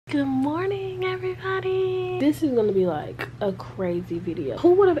Good morning, everybody. This is gonna be like a crazy video.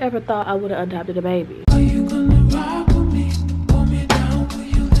 Who would have ever thought I would have adopted a baby? Are you gonna ride with me? Pull me down, will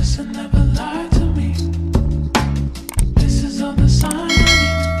you listen, never lie to me? This is all the sign I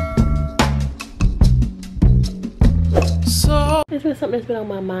need. So It's been something that's been on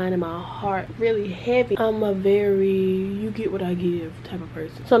my mind and my heart really heavy. I'm a very you get what I give type of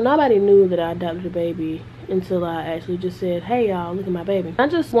person. So nobody knew that I adopted a baby until I actually just said, hey y'all, look at my baby. I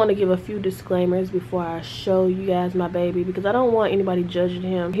just want to give a few disclaimers before I show you guys my baby, because I don't want anybody judging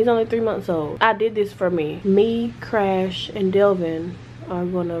him. He's only 3 months old. I did this for me. Me, Crash, and Delvin are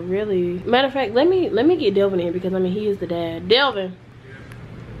gonna really, matter of fact, let me get Delvin in, because I mean he is the dad. Delvin,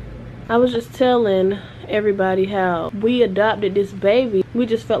 I was just telling everybody how we adopted this baby. We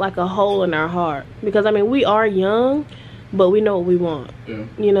just felt like a hole in our heart, because I mean we are young, but we know what we want. Yeah.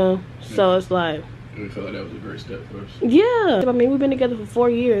 You know, so it's like, we felt like that was a great step for us. Yeah, I mean we've been together for 4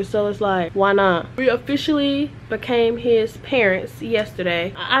 years, so it's like, why not? We officially became his parents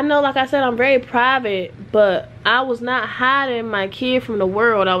yesterday. I know, like I said, I'm very private, but I was not hiding my kid from the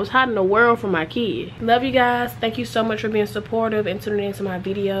world. I was hiding the world from my kid. Love you guys. Thank you so much for being supportive and tuning into my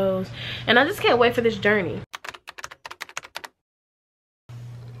videos, and I just can't wait for this journey.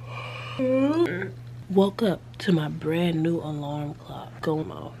 Woke up to my brand new alarm clock going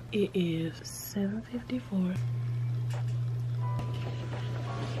off. It is 7:54.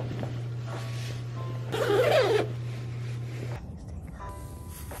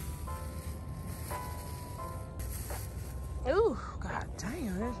 Ooh, god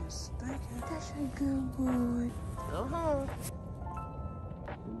damn, that's just stinking. That's a good boy. Go home.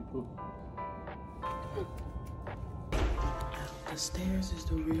 The stairs is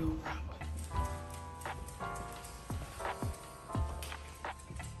the real problem.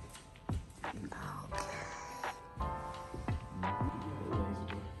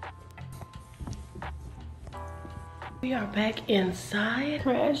 We are back inside.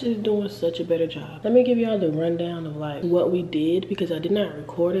 Crash is doing such a better job. Let me give y'all the rundown of like what we did, because I did not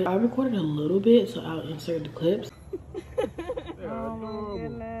record it. I recorded a little bit, so I'll insert the clips. Oh my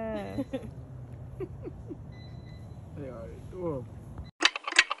goodness. They are adorable.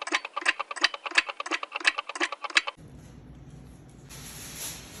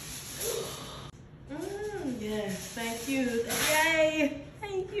 Yes, thank you. Yay!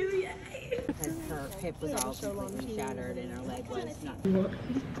 Thank you, yay! Her hip was all completely shattered and her leg was not.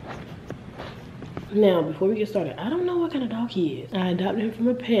 Now, before we get started, I don't know what kind of dog he is. I adopted him from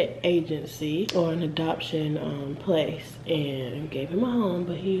a pet agency or an adoption place and gave him a home,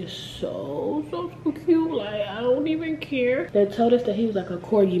 but he is so cute. Like, I don't even care. They told us that he was like a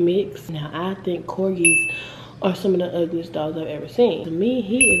corgi mix. Now, I think corgis are some of the ugliest dogs I've ever seen. To me,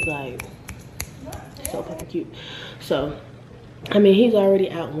 he is like so fucking cute. So I mean, he's already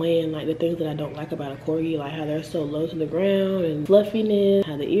outweighing like the things that I don't like about a corgi, like how they're so low to the ground and fluffiness,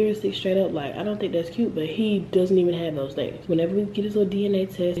 how the ears stick straight up. Like, I don't think that's cute, but he doesn't even have those things. Whenever we get his little DNA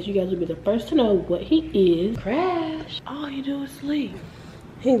test, you guys will be the first to know what he is. Crash, all you do is sleep.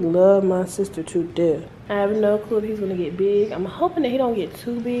 He loved my sister to death. I have no clue if he's gonna get big. I'm hoping that he don't get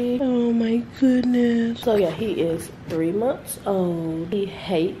too big. Oh my goodness. So yeah, he is 3 months old. He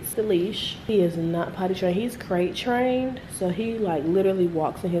hates the leash. He is not potty trained. He's crate trained. So he like literally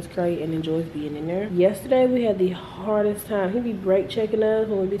walks in his crate and enjoys being in there. Yesterday we had the hardest time. He'd be brake checking us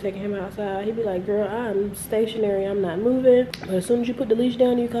when we'd be taking him outside. He'd be like, girl, I'm stationary, I'm not moving. But as soon as you put the leash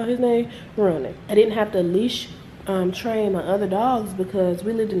down and you call his name, running. I didn't have to leash train my other dogs because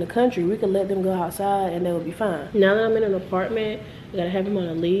we lived in the country. We could let them go outside and they would be fine. Now that I'm in an apartment, I gotta have him on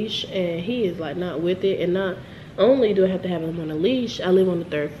a leash, and he is like not with it. And not only do I have to have him on a leash, I live on the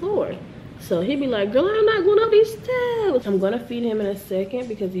 3rd floor. So he'd be like, girl, I'm not going up these steps. I'm gonna feed him in a second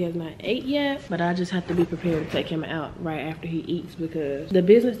because he has not ate yet, but I just have to be prepared to take him out right after he eats, because the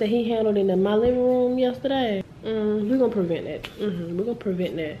business that he handled in my living room yesterday, we're gonna prevent that. We're gonna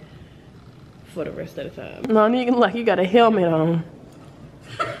prevent that for the rest of the time. No, nigga, like you got a helmet on.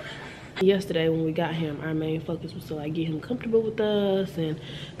 Yesterday when we got him, our main focus was to like get him comfortable with us and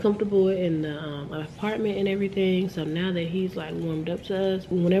comfortable in the apartment and everything. So now that he's like warmed up to us,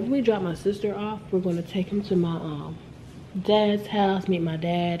 whenever we drop my sister off, we're gonna take him to my dad's house, meet my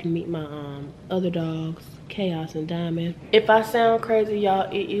dad, meet my other dogs, Chaos and Diamond. If I sound crazy,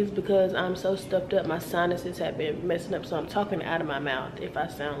 y'all, it is because I'm so stuffed up. My sinuses have been messing up, so I'm talking out of my mouth if I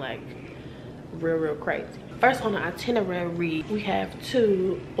sound like real crazy. First on the itinerary, we have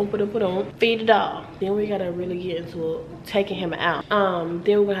to feed the dog. Then we gotta really get into taking him out.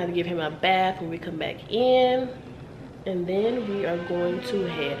 Then we're gonna have to give him a bath when we come back in. And then we are going to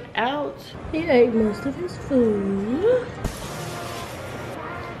head out. He ate most of his food.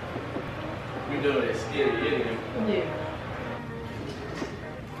 You doing it skinny anyway. Yeah.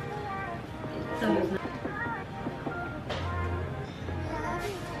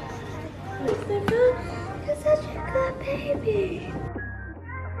 You're such a good baby.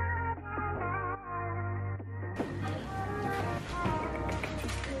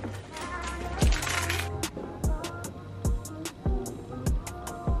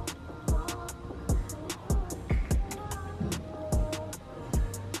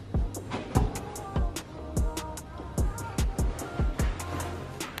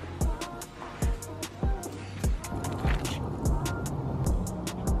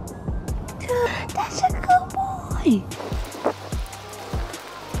 That's a good boy.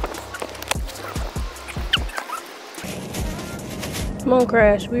 Come on,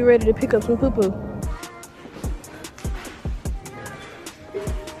 Crash. We ready to pick up some poo-poo.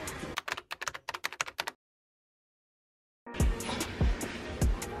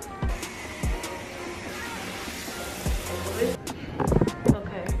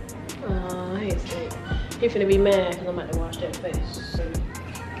 Okay. Hey, Snake. He finna be mad because I'm about to wash that face.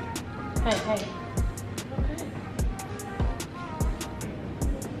 Hey, hey.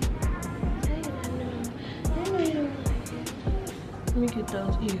 Let me get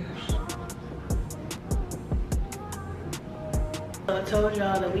those ears. I told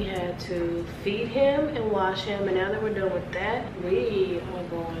y'all that we had to feed him and wash him, and now that we're done with that, we are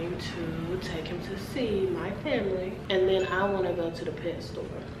going to take him to see my family, and then I want to go to the pet store.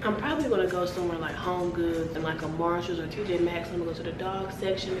 I'm probably going to go somewhere like Home Goods and like a Marshalls or TJ Maxx. I'm going to go to the dog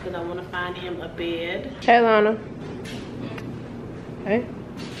section because I want to find him a bed. Hey, Lana. Hey.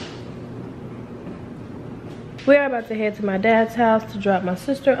 We are about to head to my dad's house to drop my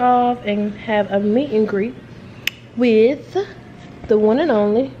sister off and have a meet and greet with the one and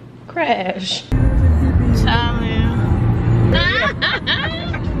only Crash.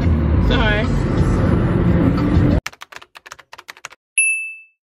 Sorry.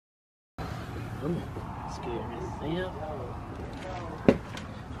 Scary. Yep.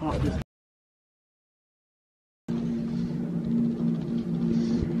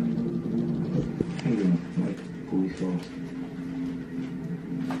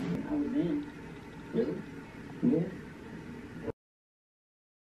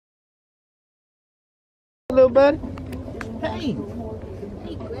 Little buddy. Hey.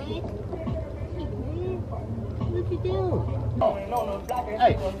 Hey, Greg. What you doing?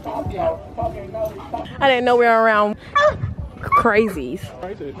 Hey. I didn't know we were around crazies.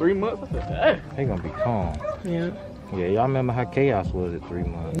 3 months. They gonna be calm. Yeah. Yeah, y'all remember how chaos was at 3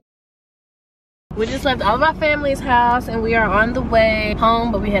 months. We just left all of our family's house and we are on the way home,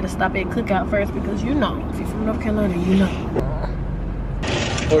 but we had to stop at Cookout first because you know, if you're from North Carolina, you know.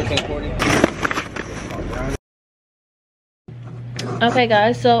 1440. Okay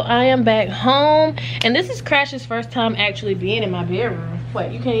guys, so I am back home and this is Crash's first time actually being in my bedroom.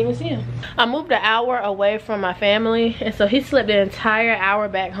 What, you can't even see him. I moved an hour away from my family and so he slept the entire hour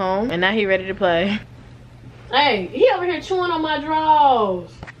back home and now he ready to play. Hey, he over here chewing on my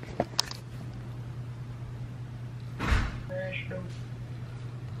drawers.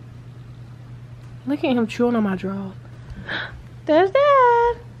 Look at him chewing on my drawers. There's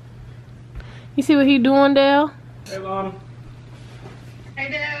Dad. You see what he doing, Dale? Hey, Lana.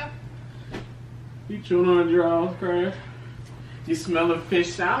 Hey, Dale. You chewing on your drawers, Crash? You smell a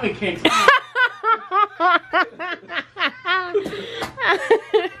fish salmon cakes.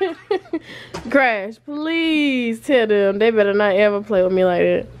 Crash, please tell them they better not ever play with me like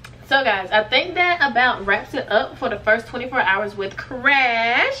that. So guys, I think that about wraps it up for the first 24 hours with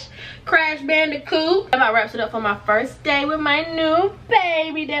Crash Bandicoot. That about wraps it up for my first day with my new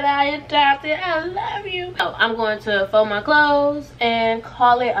baby that I adopted. I love you. So I'm going to fold my clothes and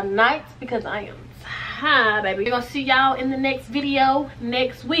call it a night because I am tired, baby. We're gonna see y'all in the next video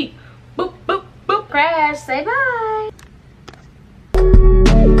next week. Boop, boop, boop. Crash, say bye.